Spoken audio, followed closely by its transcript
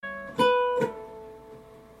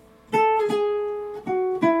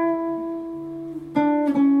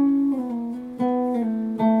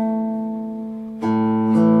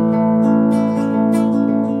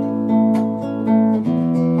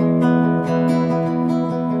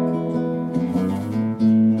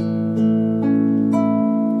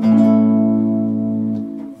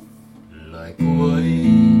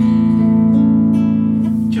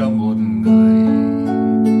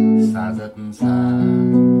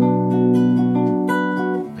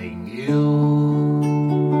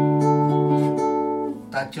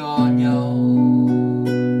cho nhau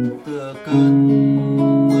tựa cơn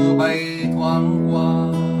mưa bay thoáng qua.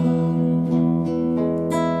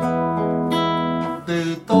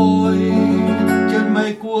 Từ tôi trên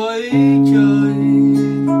mây cuối trời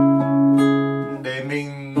để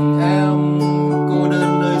mình em cô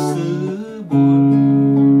đơn nơi xứ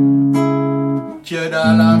buồn. Trời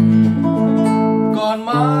Đà Lạt còn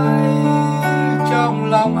mãi trong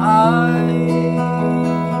lòng ai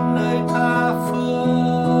nơi tha phương.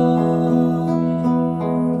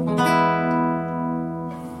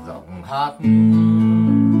 Giọng hát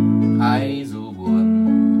ai dù buồn,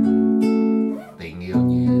 tình yêu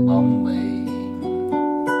như bóng mây.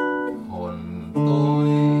 Hồn tôi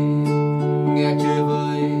nghe chơi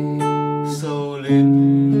vơi sâu lên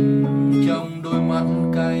trong đôi mắt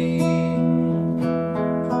cay.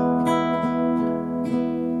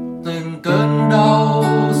 Từng cơn đau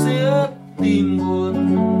xiết tim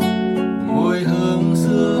buồn, mùi hương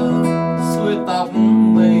xưa xuôi tóc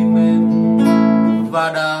mây mềm.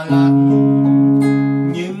 Và Đà Lạt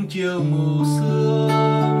những chiều mù sương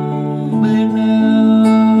bên em.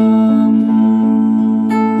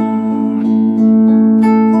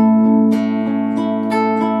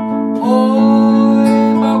 Ôi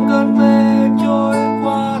bao cơn mê trôi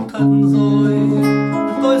qua thật rồi,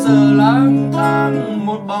 tôi giờ lang thang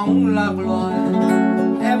một bóng lạc loài.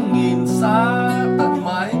 Em nhìn xa tận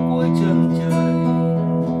mãi cuối chân trời,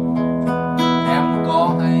 em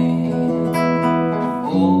có hay?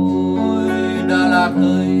 Ôi Đà Lạt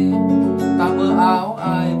ơi, ta mơ áo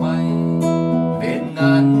ai bay bên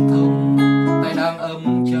ngàn thông, tay đang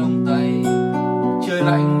ấm trong tay. Trời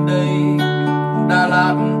lạnh đây, Đà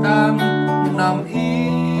Lạt đang nằm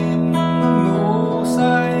im ngủ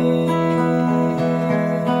say.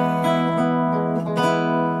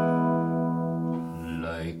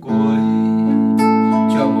 Lời cuối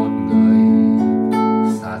cho một người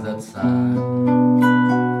xa rất xa.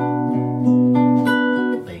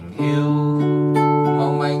 Tình yêu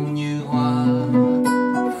mong manh như hoa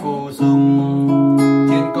phù dung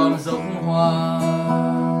trên con giống hoa.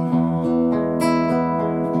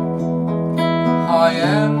 Hỏi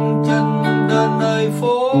em chân đơn nơi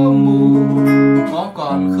phố mù có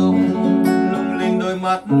còn không lung linh đôi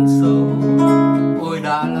mắt sâu. Ôi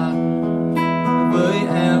Đà Lạt với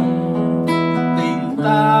em tình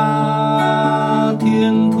ta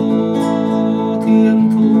thiên thu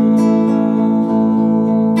thiên thu.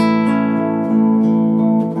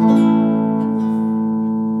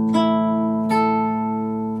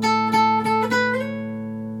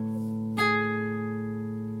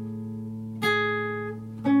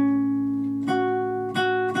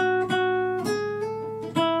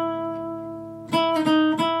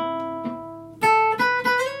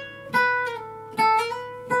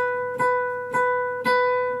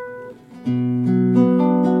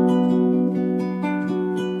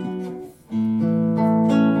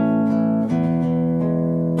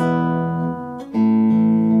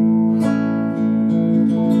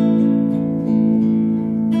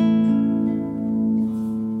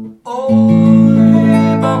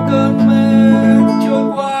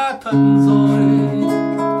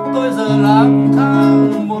 Lang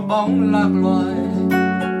thang một bóng lạc loài,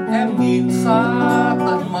 em nhìn xa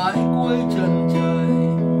tận mãi cuối chân trời,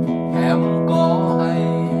 em có hay?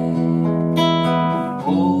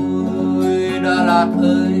 Ôi Đà Lạt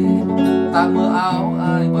ơi, ta mơ áo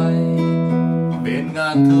ai bay bên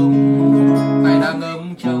ngàn thông, tay đang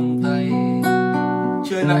ấm trong tay.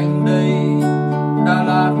 Trời lạnh đây, Đà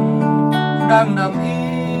Lạt đang nằm yên